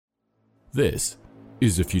This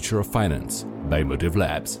is the Future of Finance by Motive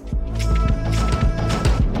Labs.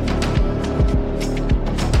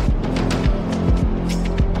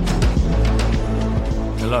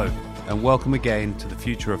 Hello, and welcome again to the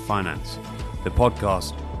Future of Finance, the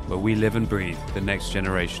podcast where we live and breathe the next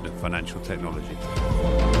generation of financial technology.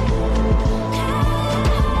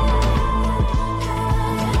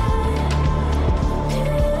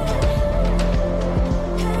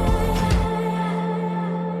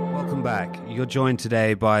 Welcome back. You're joined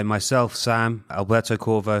today by myself, Sam, Alberto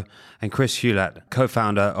Corvo, and Chris Hewlett,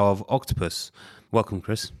 co-founder of Octopus. Welcome,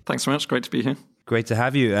 Chris. Thanks very much. Great to be here. Great to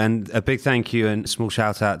have you, and a big thank you and small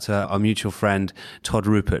shout out to our mutual friend Todd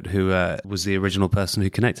Rupert, who was the original person who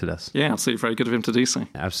connected us. Yeah, absolutely. Very good of him to do so.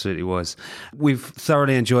 Absolutely was. We've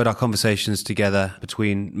thoroughly enjoyed our conversations together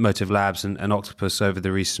between Motive Labs and Octopus over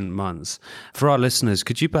the recent months. For our listeners,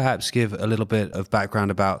 could you perhaps give a little bit of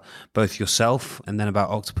background about both yourself and then about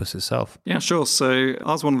Octopus itself? Yeah, sure. So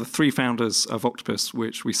I was one of the three founders of Octopus,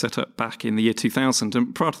 which we set up back in the year 2000.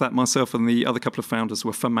 And prior to that, myself and the other couple of founders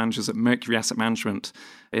were fund managers at Mercury Asset Management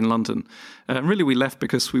in London. And really, we left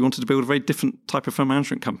because we wanted to build a very different type of fund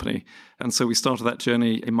management company. And so we started that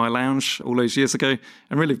journey in my lounge all those years ago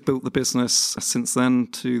and really built the business since then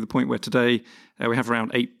to the point where today we have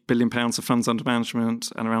around £8 billion of funds under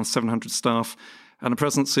management and around 700 staff and a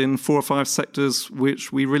presence in 4 or 5 sectors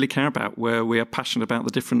which we really care about, where we are passionate about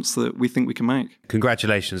the difference that we think we can make.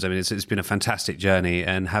 Congratulations. I mean, it's been a fantastic journey,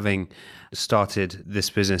 and having started this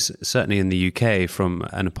business, certainly in the UK, from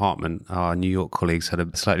an apartment, our New York colleagues had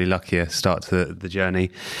a slightly luckier start to the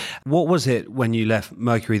journey. What was it when you left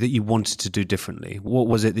Mercury that you wanted to do differently? What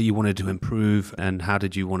was it that you wanted to improve, and how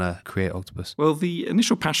did you want to create Octopus? Well, the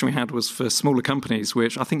initial passion we had was for smaller companies,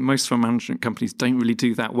 which I think most fund management companies don't really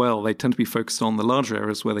do that well. They tend to be focused on the larger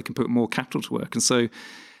areas where they can put more capital to work. And so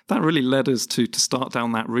that really led us to start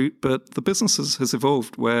down that route. But the business has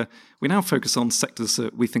evolved where we now focus on sectors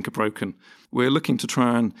that we think are broken. We're looking to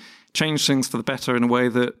try and change things for the better in a way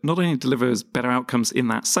that not only delivers better outcomes in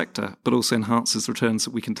that sector, but also enhances the returns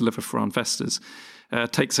that we can deliver for our investors.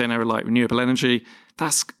 Take, say, an area like renewable energy.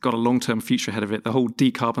 That's got a long-term future ahead of it. The whole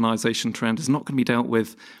decarbonisation trend is not going to be dealt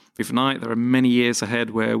with overnight. There are many years ahead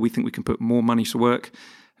where we think we can put more money to work.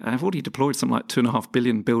 I've already deployed something like $2.5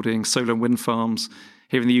 billion building solar and wind farms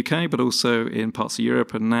here in the UK, but also in parts of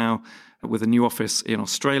Europe, and now with a new office in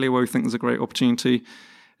Australia where we think there's a great opportunity.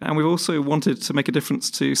 And we've also wanted to make a difference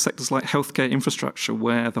to sectors like healthcare infrastructure,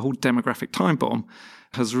 where the whole demographic time bomb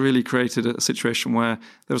has really created a situation where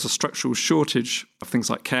there's a structural shortage of things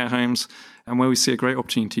like care homes, and where we see a great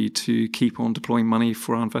opportunity to keep on deploying money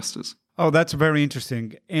for our investors. Oh, that's very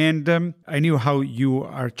interesting. And I knew how you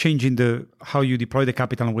are changing how you deploy the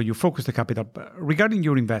capital and where you focus the capital. But regarding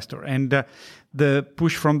your investor and the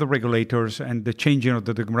push from the regulators and the changing of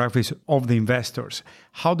the demographics of the investors,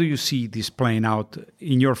 how do you see this playing out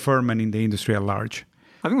in your firm and in the industry at large?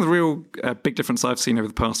 I think the real big difference I've seen over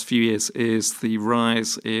the past few years is the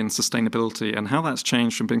rise in sustainability and how that's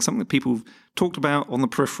changed from being something that people talked about on the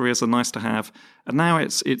periphery as a nice to have, and now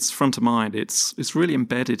it's front of mind. It's really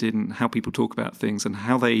embedded in how people talk about things and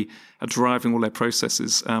how they are driving all their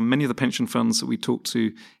processes. Many of the pension funds that we talk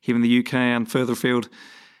to here in the UK and further afield,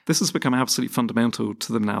 this has become absolutely fundamental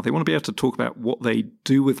to them now. They want to be able to talk about what they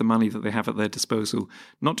do with the money that they have at their disposal,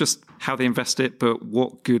 not just how they invest it, but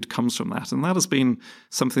what good comes from that. And that has been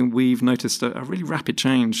something we've noticed a really rapid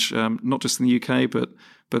change, not just in the UK,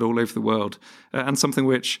 but all over the world. And something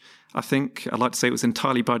which I think I'd like to say it was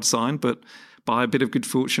entirely by design, but by a bit of good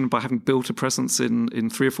fortune, by having built a presence in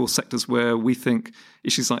 3 or 4 sectors where we think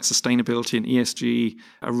issues like sustainability and ESG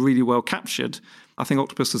are really well captured. I think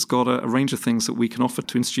Octopus has got a range of things that we can offer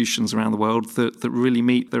to institutions around the world that really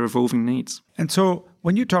meet their evolving needs. And so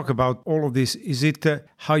when you talk about all of this, is it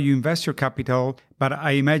how you invest your capital, but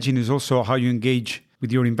I imagine it's also how you engage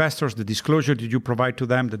with your investors, the disclosure that you provide to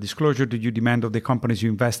them, the disclosure that you demand of the companies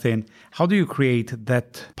you invest in? How do you create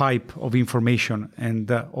that pipe of information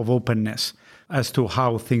and of openness as to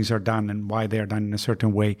how things are done and why they are done in a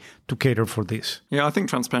certain way to cater for this? Yeah, I think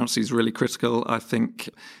transparency is really critical. I think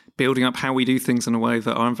building up how we do things in a way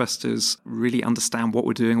that our investors really understand what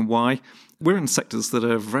we're doing and why. We're in sectors that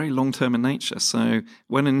are very long-term in nature. So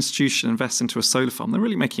when an institution invests into a solar farm, they're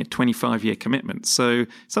really making a 25-year commitment. So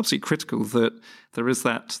it's absolutely critical that there is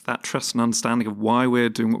that trust and understanding of why we're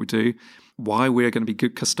doing what we do, why we're going to be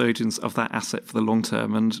good custodians of that asset for the long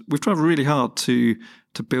term. And we've tried really hard to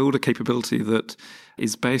build a capability that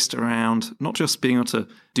is based around not just being able to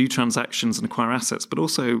do transactions and acquire assets, but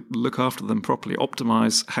also look after them properly,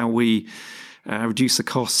 optimize how we reduce the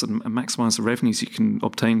costs and maximise the revenues you can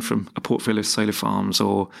obtain from a portfolio of solar farms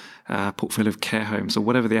or a portfolio of care homes or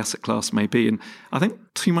whatever the asset class may be. And I think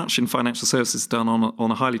too much in financial services is done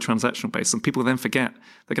on a highly transactional basis, and people then forget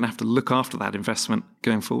they're going to have to look after that investment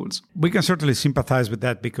going forwards. We can certainly sympathize with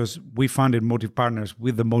that because we founded Motive Partners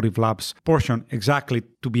with the Motive Labs portion exactly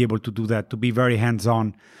to be able to do that, to be very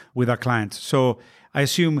hands-on with our clients. So I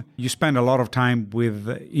assume you spend a lot of time with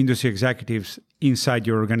industry executives inside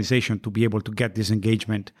your organization to be able to get this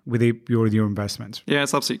engagement with your investments. Yeah,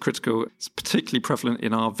 it's absolutely critical. It's particularly prevalent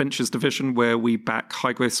in our ventures division where we back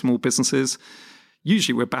high-growth small businesses.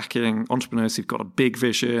 Usually we're backing entrepreneurs who've got a big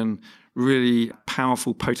vision, really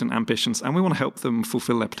powerful, potent ambitions, and we want to help them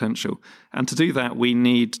fulfill their potential. And to do that, we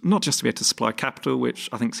need not just to be able to supply capital, which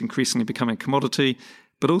I think is increasingly becoming a commodity,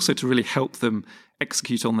 but also to really help them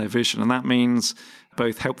execute on their vision. And that means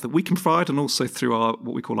both help that we can provide and also through our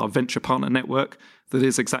what we call our venture partner network that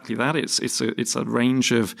is exactly that. It's a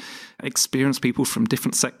range of experienced people from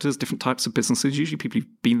different sectors, different types of businesses, usually people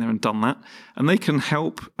who've been there and done that. And they can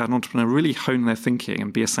help an entrepreneur really hone their thinking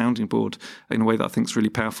and be a sounding board in a way that I think is really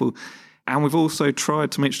powerful. And we've also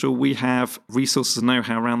tried to make sure we have resources and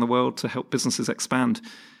know-how around the world to help businesses expand.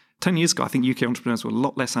 10 years ago, I think UK entrepreneurs were a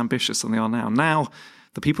lot less ambitious than they are now. Now,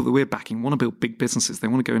 the people that we're backing want to build big businesses. They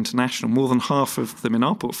want to go international. More than half of them in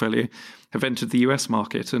our portfolio have entered the US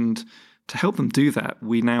market. And to help them do that,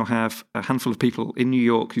 we now have a handful of people in New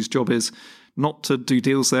York whose job is not to do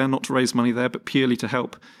deals there, not to raise money there, but purely to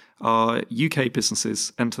help our UK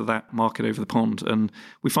businesses enter that market over the pond. And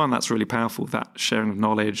we find that's really powerful, that sharing of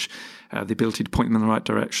knowledge, the ability to point them in the right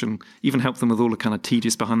direction, even help them with all the kind of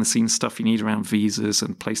tedious behind-the-scenes stuff you need around visas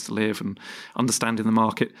and place to live and understanding the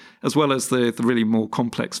market, as well as the really more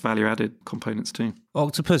complex value-added components too.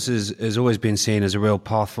 Octopus has always been seen as a real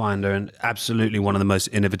pathfinder and absolutely one of the most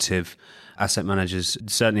innovative asset managers,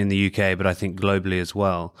 certainly in the UK, but I think globally as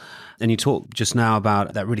well. And you talked just now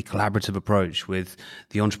about that really collaborative approach with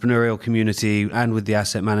the entrepreneurial community and with the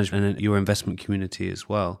asset management and your investment community as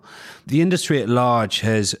well. The industry at large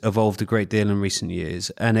has evolved a great deal in recent years,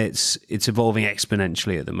 and it's evolving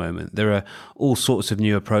exponentially at the moment. There are all sorts of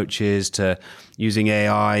new approaches to using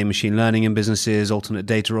AI, machine learning in businesses, alternate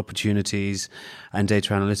data opportunities, and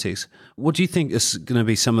data analytics. What do you think is going to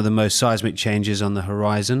be some of the most seismic changes on the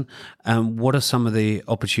horizon? And what are some of the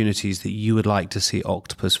opportunities that you would like to see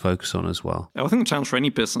Octopus focus on as well? I think the challenge for any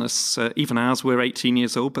business, even ours, we're 18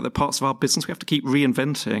 years old, but the parts of our business we have to keep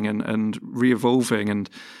reinventing and re-evolving and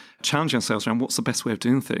challenging ourselves around what's the best way of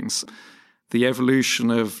doing things. The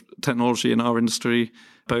evolution of technology in our industry,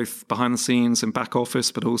 both behind the scenes and back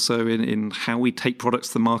office, but also in how we take products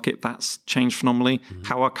to the market, that's changed phenomenally. Mm-hmm.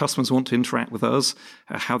 How our customers want to interact with us,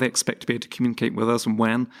 how they expect to be able to communicate with us and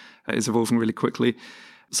when is evolving really quickly.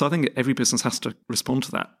 So I think every business has to respond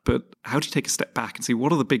to that. But how do you take a step back and see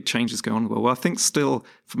what are the big changes going on in the world? Well, I think still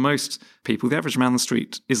for most people, the average man on the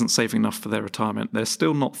street isn't saving enough for their retirement. They're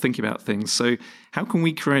still not thinking about things. So how can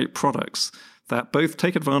we create products that both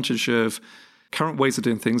take advantage of current ways of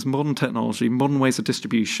doing things, modern technology, modern ways of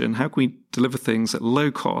distribution? How can we deliver things at low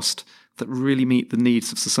cost that really meet the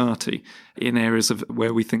needs of society in areas of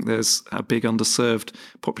where we think there's a big underserved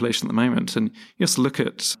population at the moment? And you just look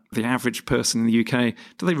at the average person in the UK.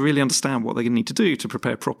 Do they really understand what they're going to need to do to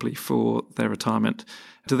prepare properly for their retirement?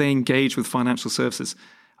 Do they engage with financial services?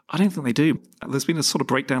 I don't think they do. There's been a sort of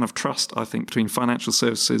breakdown of trust, I think, between financial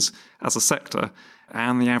services as a sector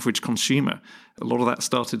and the average consumer. A lot of that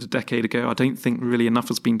started a decade ago. I don't think really enough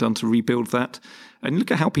has been done to rebuild that. And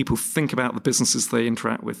look at how people think about the businesses they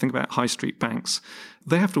interact with. Think about high street banks.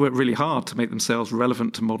 They have to work really hard to make themselves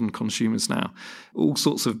relevant to modern consumers now. All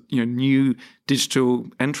sorts of new digital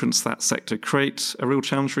entrants to that sector create a real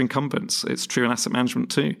challenge for incumbents. It's true in asset management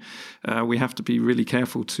too. We have to be really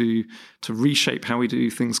careful to reshape how we do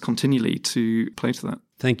things continually to play to that.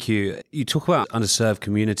 Thank you. You talk about underserved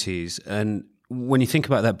communities, and when you think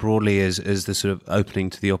about that broadly as the sort of opening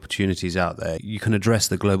to the opportunities out there, you can address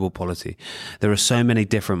the global polity. There are so many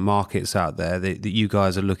different markets out there that you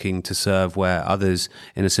guys are looking to serve where others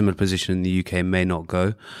in a similar position in the UK may not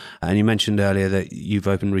go. And you mentioned earlier that you've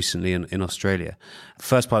opened recently in Australia.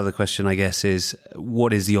 First part of the question, I guess, is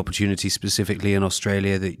what is the opportunity specifically in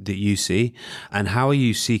Australia that you see? And how are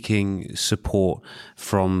you seeking support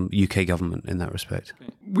from UK government in that respect?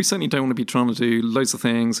 We certainly don't want to be trying to do loads of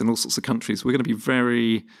things in all sorts of countries. We're going to be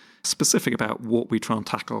very specific about what we try and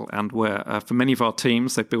tackle and where. For many of our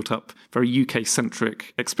teams, they've built up very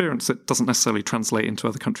UK-centric experience that doesn't necessarily translate into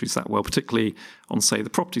other countries that well, particularly on, say, the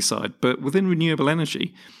property side. But within renewable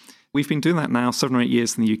energy, We've been doing that now 7 or 8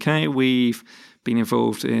 years in the UK. We've been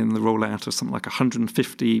involved in the rollout of something like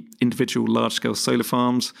 150 individual large-scale solar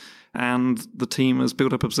farms, and the team has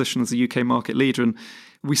built up a position as a UK market leader. And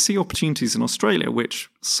we see opportunities in Australia, which,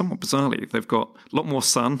 somewhat bizarrely, they've got a lot more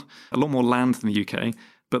sun, a lot more land than the UK,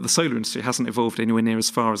 but the solar industry hasn't evolved anywhere near as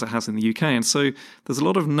far as it has in the UK. And so there's a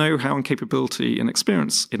lot of know-how and capability and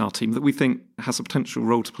experience in our team that we think has a potential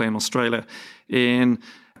role to play in Australia in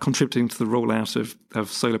contributing to the rollout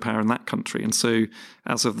of solar power in that country. And so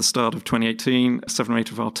as of the start of 2018, 7 or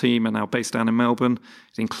 8 of our team are now based down in Melbourne.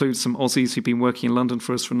 It includes some Aussies who've been working in London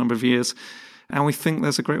for us for a number of years. And we think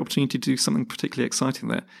there's a great opportunity to do something particularly exciting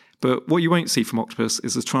there. But what you won't see from Octopus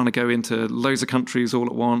is us trying to go into loads of countries all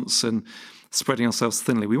at once and spreading ourselves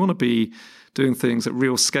thinly. We want to be doing things at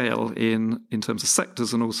real scale in terms of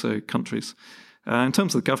sectors and also countries. In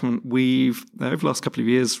terms of the government, we've, over the last couple of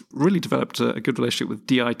years, really developed a good relationship with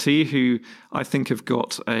DIT, who I think have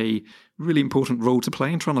got a really important role to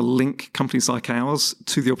play in trying to link companies like ours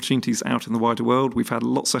to the opportunities out in the wider world. We've had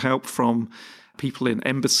lots of help from people in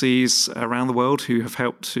embassies around the world who have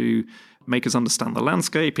helped to make us understand the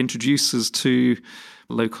landscape, introduce us to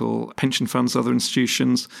local pension funds, other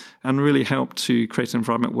institutions, and really help to create an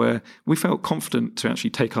environment where we felt confident to actually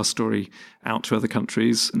take our story out to other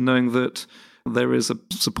countries, knowing that there is a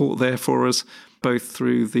support there for us, both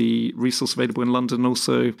through the resource available in London and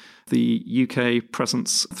also the UK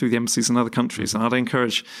presence through the embassies in other countries. And I'd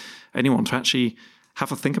encourage anyone to actually have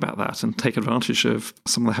a think about that and take advantage of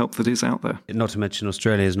some of the help that is out there. Not to mention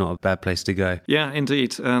Australia is not a bad place to go. Yeah,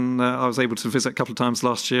 indeed. And I was able to visit a couple of times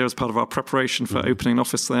last year as part of our preparation for opening an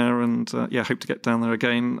office there. And hope to get down there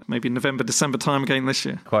again, maybe November, December time again this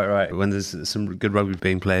year. Quite right, when there's some good rugby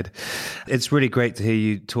being played. It's really great to hear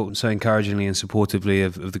you talk so encouragingly and supportively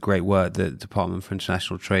of the great work that the Department for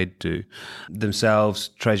International Trade do. Themselves,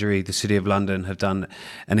 Treasury, the City of London have done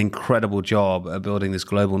an incredible job at building this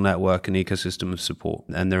global network and ecosystem of support.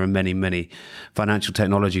 And there are many, many financial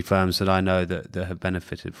technology firms that I know that have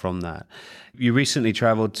benefited from that. You recently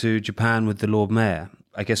traveled to Japan with the Lord Mayor.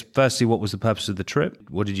 I guess, firstly, what was the purpose of the trip?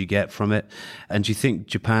 What did you get from it? And do you think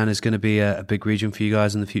Japan is going to be a big region for you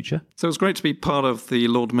guys in the future? So it was great to be part of the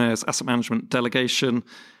Lord Mayor's asset management delegation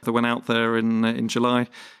that went out there in July.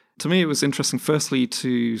 To me, it was interesting, firstly,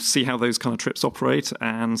 to see how those kind of trips operate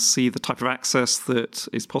and see the type of access that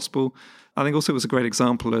is possible. I think also it was a great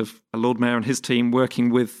example of a Lord Mayor and his team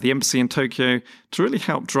working with the embassy in Tokyo to really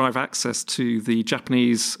help drive access to the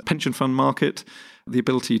Japanese pension fund market, the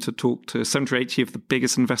ability to talk to 70 or 80 of the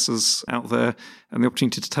biggest investors out there, and the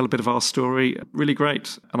opportunity to tell a bit of our story. Really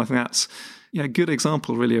great. And I think that's a good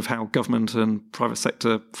example, really, of how government and private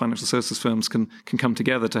sector financial services firms can come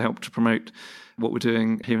together to help to promote what we're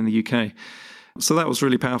doing here in the UK. So that was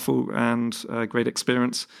really powerful and a great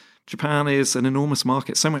experience. Japan is an enormous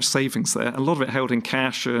market, so much savings there, a lot of it held in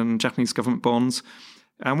cash and Japanese government bonds.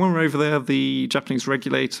 And when we were over there, the Japanese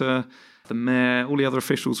regulator, the mayor, all the other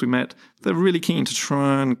officials we met, they're really keen to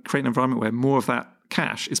try and create an environment where more of that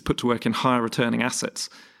cash is put to work in higher returning assets.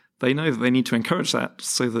 They know that they need to encourage that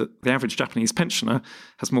so that the average Japanese pensioner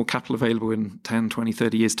has more capital available in 10, 20,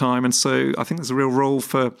 30 years' time. And so I think there's a real role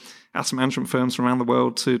for asset management firms from around the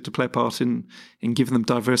world to play a part in giving them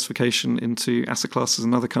diversification into asset classes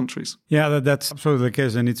in other countries. Yeah, that's absolutely the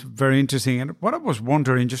case. And it's very interesting. And what I was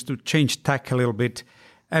wondering, just to change tack a little bit,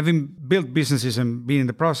 having built businesses and being in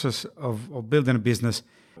the process of building a business,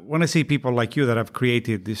 when I see people like you that have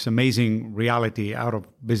created this amazing reality out of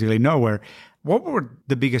basically nowhere, what were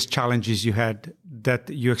the biggest challenges you had that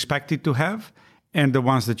you expected to have and the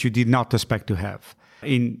ones that you did not expect to have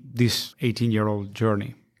in this 18-year-old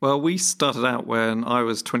journey? Well, we started out when I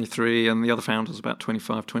was 23 and the other founder was about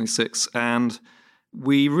 25, 26, and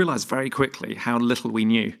we realized very quickly how little we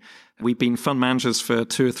knew. We've been fund managers for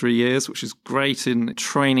 2 or 3 years, which is great in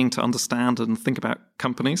training to understand and think about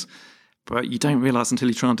companies. But you don't realize until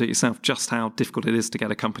you try and do it yourself just how difficult it is to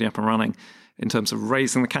get a company up and running in terms of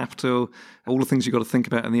raising the capital, all the things you've got to think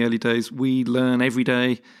about in the early days. We learn every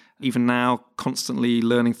day, even now, constantly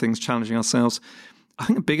learning things, challenging ourselves. I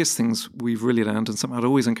think the biggest things we've really learned, and something I'd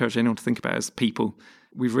always encourage anyone to think about, is people.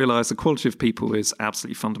 We've realized the quality of people is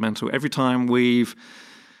absolutely fundamental. Every time we've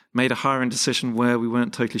made a hiring decision where we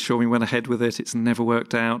weren't totally sure, we went ahead with it, it's never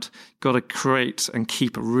worked out. Got to create and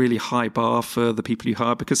keep a really high bar for the people you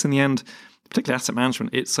hire, because in the end, particularly asset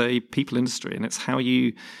management, it's a people industry, and it's how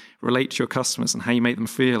you relate to your customers and how you make them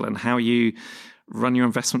feel and how you run your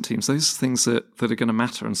investment teams. Those are things that are going to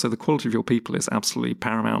matter. And so the quality of your people is absolutely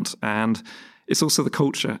paramount. And it's also the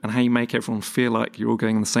culture and how you make everyone feel like you're all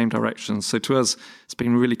going in the same direction. So to us, it's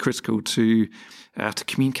been really critical to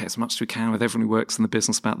communicate as much as we can with everyone who works in the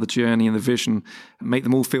business about the journey and the vision, make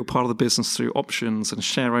them all feel part of the business through options and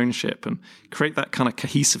share ownership and create that kind of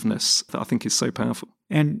cohesiveness that I think is so powerful.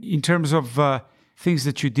 And in terms of things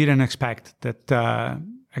that you didn't expect that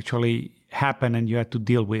actually happened and you had to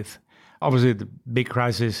deal with, obviously the big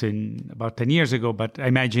crisis in about 10 years ago, but I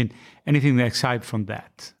imagine anything aside from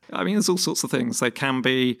that. I mean, there's all sorts of things. They can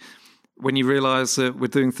be when you realize that we're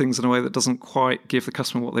doing things in a way that doesn't quite give the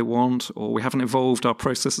customer what they want, or we haven't evolved our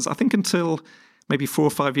processes. I think until maybe 4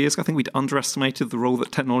 or 5 years ago, I think we'd underestimated the role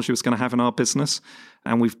that technology was going to have in our business.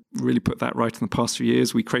 And we've really put that right in the past few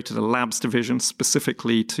years. We created a labs division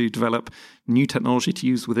specifically to develop new technology to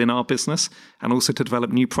use within our business and also to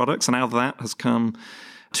develop new products. And out of that has come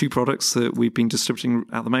 2 products that we've been distributing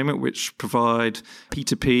at the moment, which provide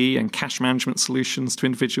P2P and cash management solutions to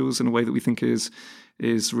individuals in a way that we think is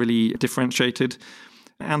really differentiated.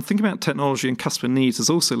 And thinking about technology and customer needs has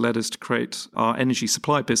also led us to create our energy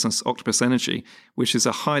supply business, Octopus Energy, which is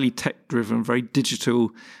a highly tech-driven, very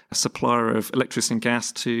digital supplier of electricity and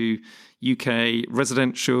gas to UK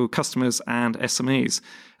residential customers and SMEs.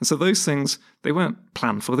 And so those things, they weren't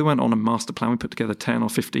planned for. They weren't on a master plan we put together 10 or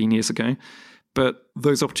 15 years ago. But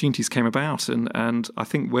those opportunities came about. And I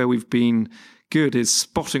think where we've been good is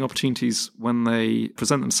spotting opportunities when they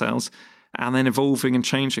present themselves and then evolving and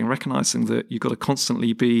changing, recognizing that you've got to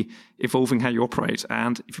constantly be evolving how you operate.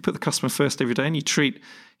 And if you put the customer first every day and you treat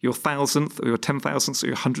your 1,000th or your 10,000th or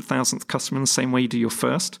your 100,000th customer in the same way you do your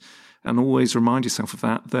first, and always remind yourself of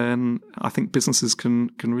that, then I think businesses can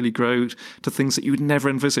really grow to things that you would never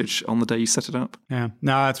envisage on the day you set it up. Yeah,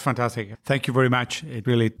 no, that's fantastic. Thank you very much. It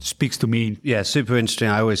really speaks to me. Yeah, super interesting.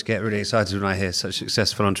 I always get really excited when I hear such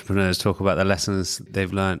successful entrepreneurs talk about the lessons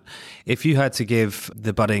they've learned. If you had to give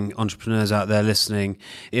the budding entrepreneurs out there listening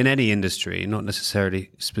in any industry, not necessarily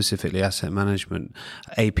specifically asset management,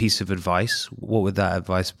 a piece of advice, what would that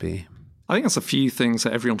advice be? I think there's a few things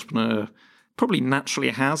that every entrepreneur probably naturally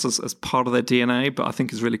has as part of their DNA, but I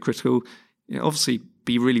think is really critical. Obviously,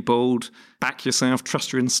 be really bold, back yourself,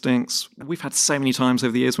 trust your instincts. We've had so many times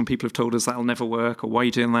over the years when people have told us that'll never work or why are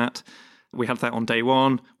you doing that? We had that on day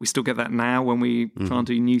one. We still get that now when we try and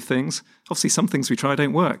do new things. Obviously, some things we try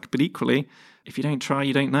don't work, but equally, if you don't try,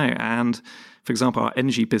 you don't know. And for example, our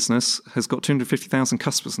energy business has got 250,000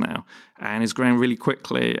 customers now and is growing really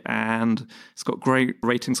quickly and it's got great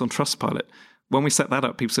ratings on Trustpilot. When we set that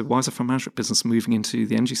up, people said, why is a fund management business moving into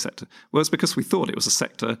the energy sector? Well, it's because we thought it was a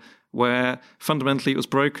sector where fundamentally it was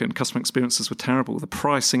broken. Customer experiences were terrible. The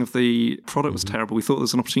pricing of the product was terrible. We thought there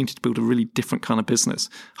was an opportunity to build a really different kind of business,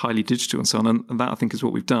 highly digital and so on. And that, I think, is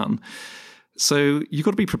what we've done. So you've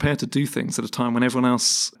got to be prepared to do things at a time when everyone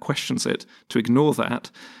else questions it, to ignore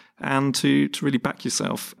that, and to really back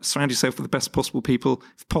yourself. Surround yourself with the best possible people.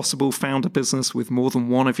 If possible, found a business with more than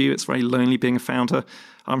one of you. It's very lonely being a founder.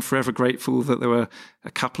 I'm forever grateful that there were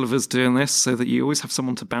a couple of us doing this so that you always have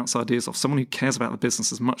someone to bounce ideas off, someone who cares about the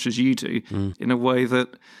business as much as you do in a way that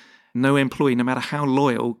no employee, no matter how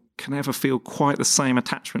loyal, can ever feel quite the same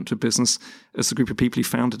attachment to a business as the group of people who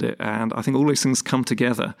founded it. And I think all those things come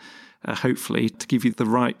together, hopefully, to give you the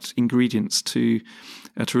right ingredients to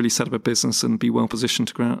really set up a business and be well positioned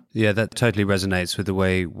to grow out. Yeah, that totally resonates with the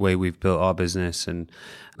way we've built our business and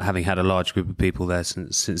having had a large group of people there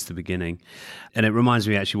since the beginning. And it reminds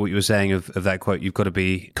me actually what you were saying of that quote, you've got to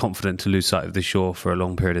be confident to lose sight of the shore for a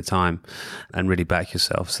long period of time and really back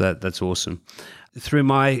yourself. So that's awesome. Through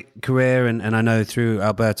my career, and I know through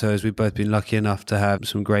Alberto's, we've both been lucky enough to have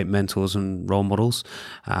some great mentors and role models.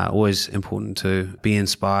 Always important to be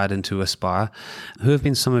inspired and to aspire. Who have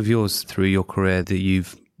been some of yours through your career that you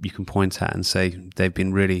can point at and say they've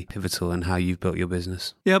been really pivotal in how you've built your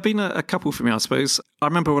business? Yeah, I've been a couple for me, I suppose. I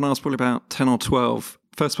remember when I was probably about 10 or 12,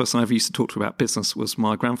 first person I ever used to talk to about business was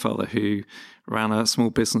my grandfather, who ran a small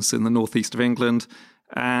business in the northeast of England.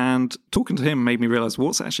 And talking to him made me realize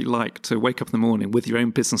what's it actually like to wake up in the morning with your own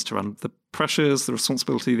business to run, the pressures, the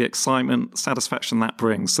responsibility, the excitement, satisfaction that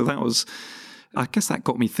brings. So that was, I guess that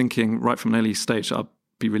got me thinking right from an early stage, I'd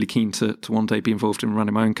be really keen to one day be involved in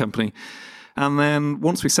running my own company. And then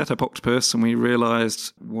once we set up Octopus and we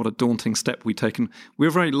realized what a daunting step we'd taken, we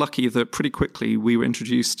were very lucky that pretty quickly we were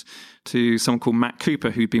introduced to someone called Matt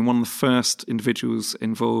Cooper, who'd been one of the first individuals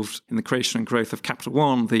involved in the creation and growth of Capital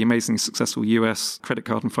One, the amazingly successful US credit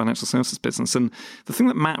card and financial services business. And the thing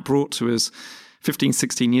that Matt brought to us 15,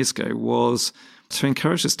 16 years ago was to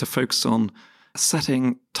encourage us to focus on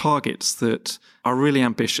setting targets that are really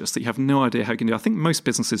ambitious, that you have no idea how you can do. I think most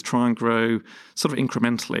businesses try and grow sort of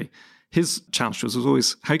incrementally. his challenge was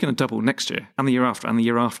always, how are you going to double next year and the year after and the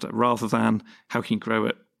year after, rather than how can you grow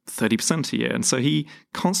at 30% a year? And so he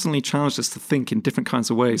constantly challenged us to think in different kinds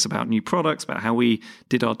of ways about new products, about how we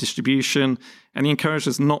did our distribution. And he encouraged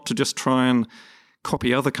us not to just try and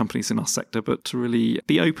copy other companies in our sector, but to really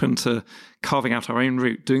be open to carving out our own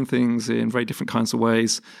route, doing things in very different kinds of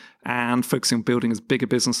ways, and focusing on building as big a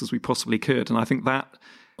business as we possibly could. And I think that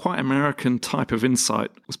quite American type of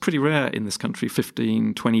insight was pretty rare in this country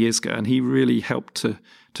 15, 20 years ago. And he really helped to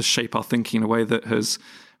shape our thinking in a way that has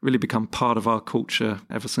really become part of our culture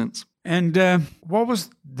ever since. And what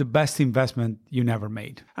was the best investment you never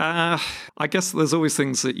made? I guess there's always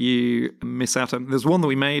things that you miss out on. There's one that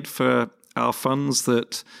we made for our funds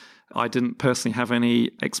that I didn't personally have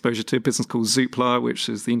any exposure to, a business called Zoopla, which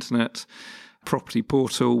is the internet property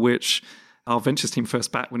portal, which our ventures team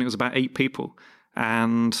first backed when it was about 8 people.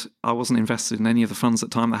 And I wasn't invested in any of the funds at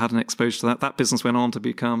the time that had an exposure to that. That business went on to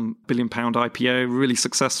become £1 billion IPO, really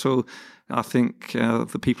successful. I think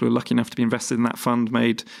the people who are lucky enough to be invested in that fund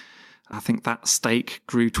made, I think that stake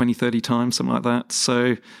grew 20, 30 times, something like that.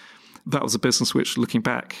 So that was a business which, looking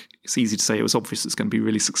back, it's easy to say it was obvious it's going to be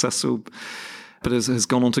really successful, but has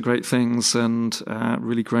gone on to great things and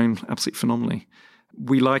really grown absolutely phenomenally.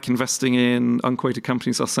 We like investing in unquoted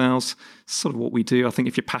companies ourselves. It's sort of what we do. I think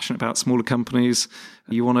if you're passionate about smaller companies,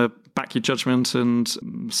 you want to back your judgment. And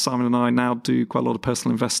Simon and I now do quite a lot of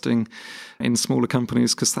personal investing in smaller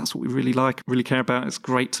companies because that's what we really like, really care about. It's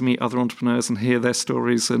great to meet other entrepreneurs and hear their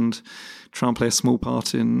stories and try and play a small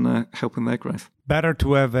part in helping their growth. Better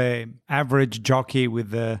to have an average jockey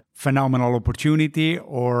with a phenomenal opportunity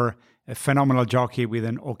or a phenomenal jockey with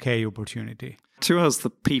an okay opportunity? To us, the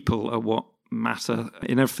people are what matter.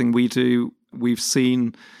 In everything we do, we've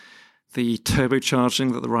seen the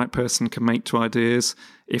turbocharging that the right person can make to ideas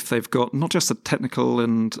if they've got not just the technical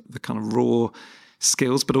and the kind of raw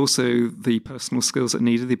skills, but also the personal skills that are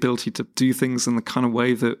needed, the ability to do things in the kind of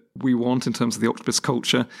way that we want in terms of the Octopus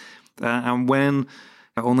culture. And when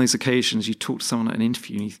on those occasions you talk to someone at an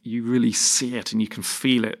interview, you really see it and you can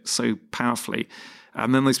feel it so powerfully.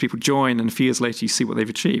 And then those people join, and a few years later you see what they've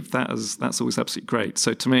achieved. That's always absolutely great.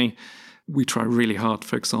 So to me, we try really hard to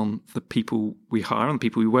focus on the people we hire and the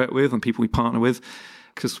people we work with and people we partner with,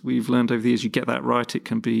 because we've learned over the years, you get that right, it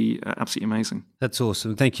can be absolutely amazing. That's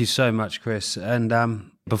awesome. Thank you so much, Chris. And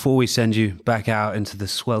before we send you back out into the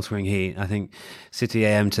sweltering heat, I think City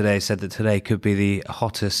AM today said that today could be the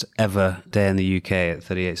hottest ever day in the UK at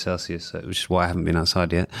 38 Celsius, which is why I haven't been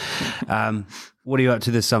outside yet. What are you up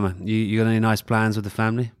to this summer? You got any nice plans with the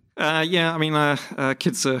family? Yeah, I mean,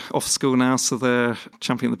 kids are off school now, so they're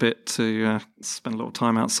champing at the bit to spend a lot of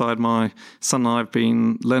time outside. My son and I have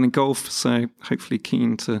been learning golf, so hopefully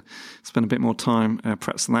keen to spend a bit more time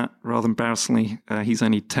practicing that. Rather embarrassingly, he's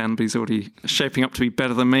only 10, but he's already shaping up to be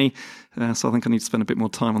better than me. So I think I need to spend a bit more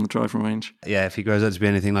time on the driving range. Yeah, if he grows up to be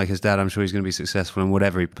anything like his dad, I'm sure he's going to be successful in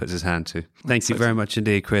whatever he puts his hand to. Thank you very much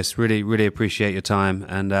indeed, Chris. Really, really appreciate your time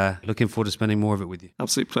and looking forward to spending more of it with you.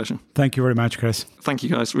 Absolute pleasure. Thank you very much, Chris. Thank you,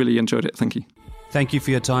 guys. Really enjoyed it. Thank you. Thank you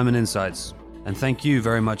for your time and insights. And thank you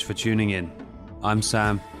very much for tuning in. I'm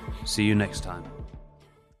Sam. See you next time.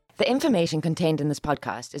 The information contained in this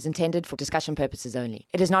podcast is intended for discussion purposes only.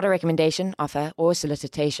 It is not a recommendation, offer, or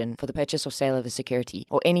solicitation for the purchase or sale of a security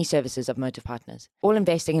or any services of Motive Partners. All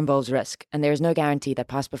investing involves risk, and there is no guarantee that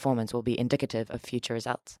past performance will be indicative of future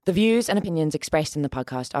results. The views and opinions expressed in the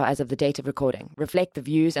podcast are as of the date of recording, reflect the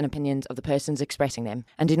views and opinions of the persons expressing them,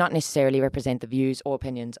 and do not necessarily represent the views or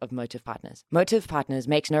opinions of Motive Partners. Motive Partners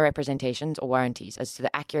makes no representations or warranties as to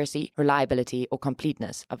the accuracy, reliability, or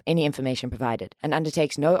completeness of any information provided, and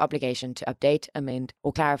undertakes no obligation to update, amend,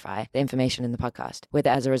 or clarify the information in the podcast, whether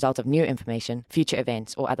as a result of new information, future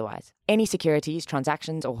events, or otherwise. Any securities,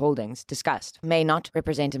 transactions, or holdings discussed may not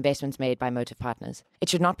represent investments made by Motive Partners. It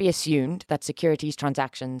should not be assumed that securities,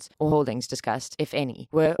 transactions, or holdings discussed, if any,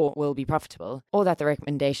 were or will be profitable, or that the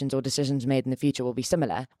recommendations or decisions made in the future will be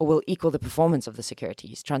similar, or will equal the performance of the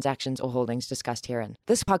securities, transactions, or holdings discussed herein.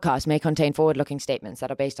 This podcast may contain forward-looking statements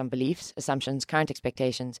that are based on beliefs, assumptions, current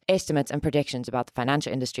expectations, estimates, and predictions about the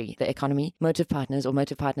financial industry, the economy, Motive Partners, or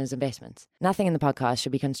Motive Partners investments. Nothing in the podcast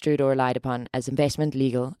should be construed or relied upon as investment,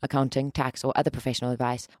 legal, accounting, tax, or other professional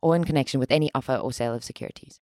advice, or in connection with any offer or sale of securities.